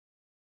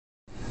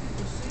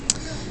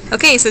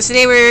Okay, so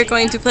today we're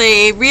going to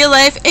play real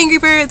life Angry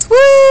Birds.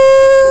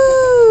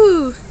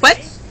 Woo! What?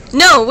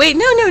 No, wait,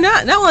 no,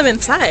 not while I'm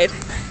inside.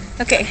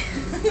 Okay.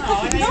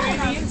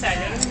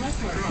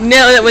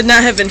 No, that would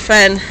not have been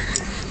fun.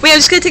 Wait, I'm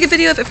just gonna take a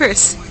video of it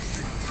first.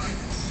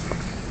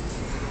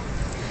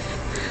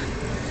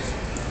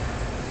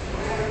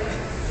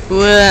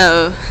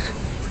 Whoa.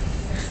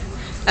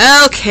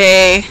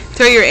 Okay.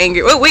 Throw your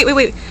anger. Oh,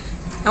 wait.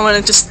 I want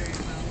to just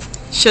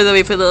show that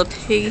we put little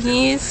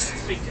piggies.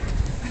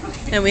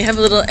 And we have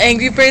little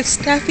Angry Bird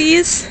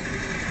stuffies.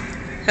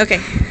 Okay.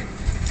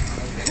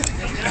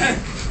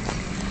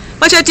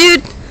 Watch out,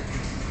 dude!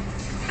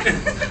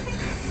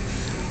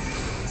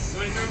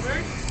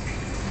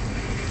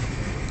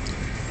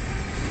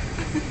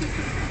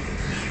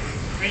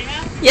 Ready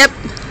now? Yep.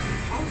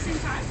 All the same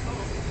time?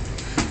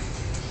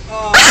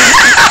 Oh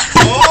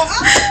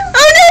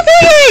no,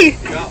 piggy!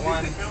 Got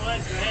one.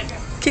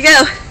 Okay,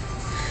 go.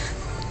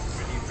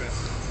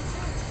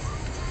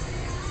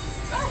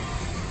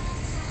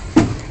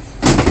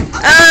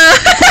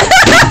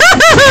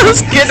 That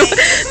was good.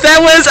 That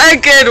was a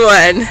good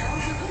one.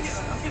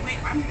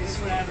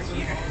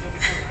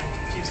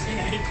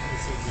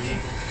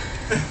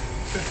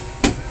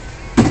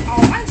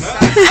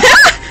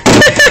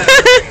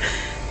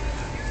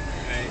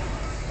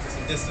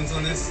 Some distance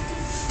on this.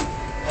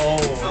 Oh.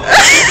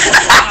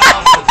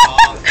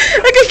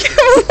 I could get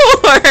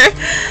more.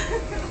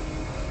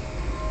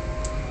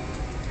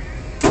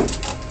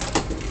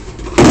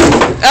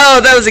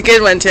 Oh, that was a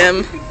good one,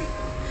 Tim.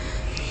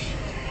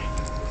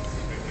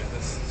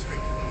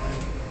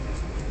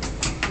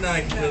 No,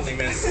 I completely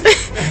missed.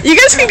 You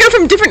guys can go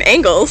from different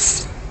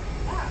angles.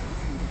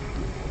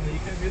 You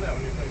can't do that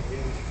when you're playing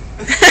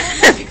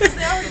games. Because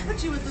they already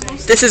put you with the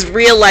most... This is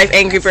real life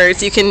Angry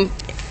Birds. You can...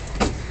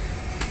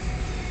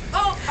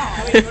 Oh!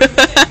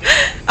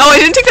 Oh, I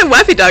didn't take the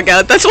Wappy Dog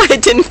out. That's why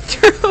it didn't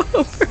throw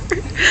over.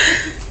 You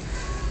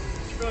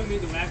probably made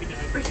the Wappy Dog.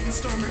 Freaking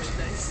store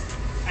merchandise.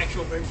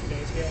 Actual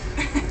merchandise, yeah.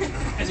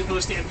 As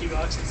opposed to empty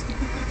boxes.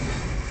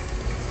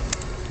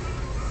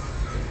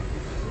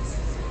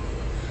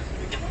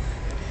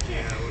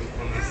 Yeah,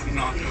 when this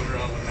knocked over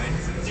all the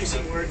nights. Do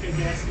some work, I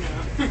guess,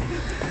 now.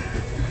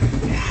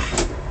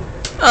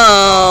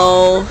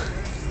 Oh.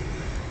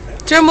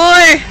 Throw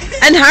more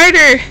and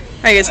harder.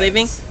 Are you guys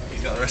leaving?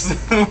 You got the rest of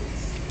them.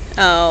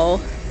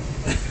 Oh.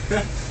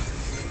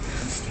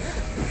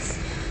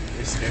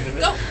 You're scared of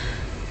it? Go!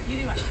 You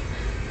do one. I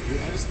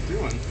just threw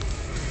one.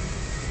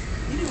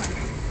 You do one.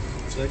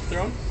 Would you like to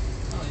throw one?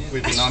 Oh, yeah.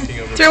 We'd be knocking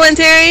over. Throw one,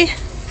 Terry.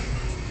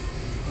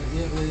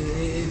 Yeah, but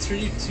it's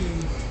really to...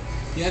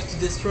 You have to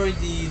destroy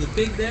the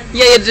pig there?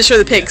 Yeah, you have to destroy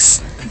the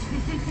pigs.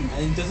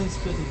 And it doesn't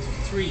split into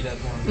three, that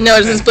one. No,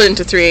 it doesn't split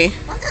into three.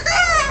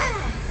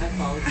 That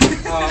foul.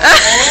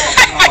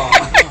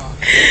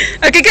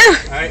 Okay, go.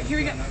 Alright. Here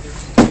we go.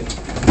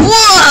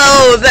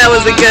 Whoa, that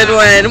was a good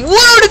one.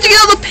 Whoa, did you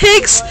get all the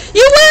pigs?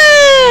 You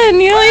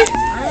win! You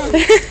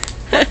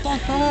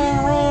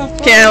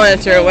Okay, I want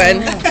to throw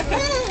one.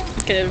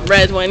 Get a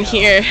red one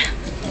here.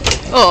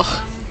 Oh.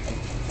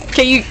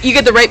 Okay, you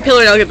get the right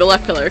pillar and I'll get the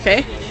left pillar,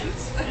 okay?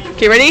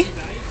 Okay, ready?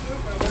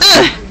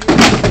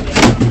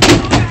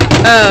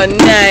 Oh,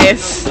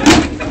 nice.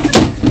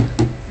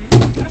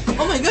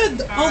 Oh my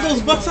god, all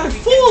those bucks are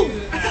full!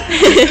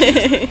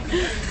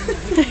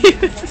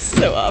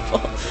 So awful.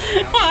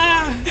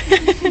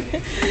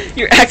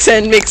 Your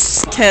accent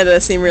makes Canada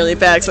seem really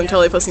bad, so I'm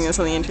totally posting this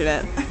on the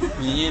internet.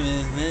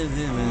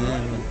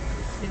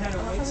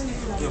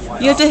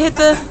 You have to hit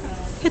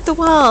the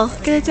wall.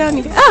 Get it down.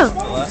 The Oh!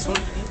 last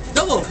one?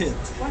 Double hit!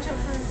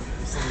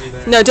 Somebody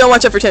there. No, don't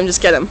watch out for Tim,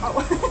 just get him.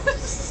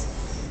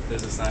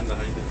 There's a sign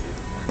behind it.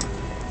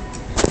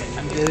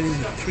 I'm getting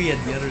 3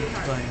 at the other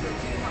time.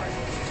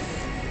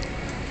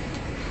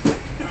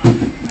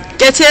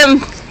 Get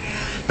him!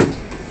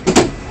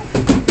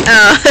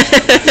 Oh.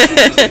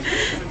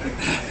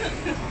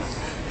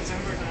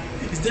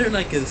 Is there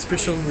like a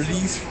special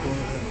release for...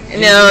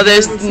 No,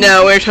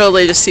 we're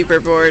totally just super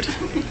bored.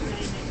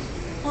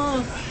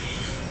 Oh,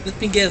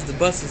 let me guess, the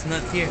bus is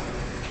not here.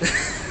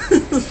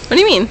 What do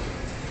you mean?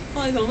 Oh,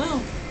 I don't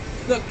know.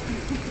 Look.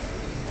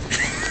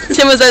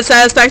 Tim, was that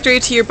satisfactory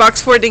to your box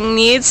forwarding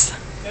needs?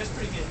 That's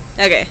pretty good.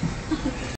 Okay.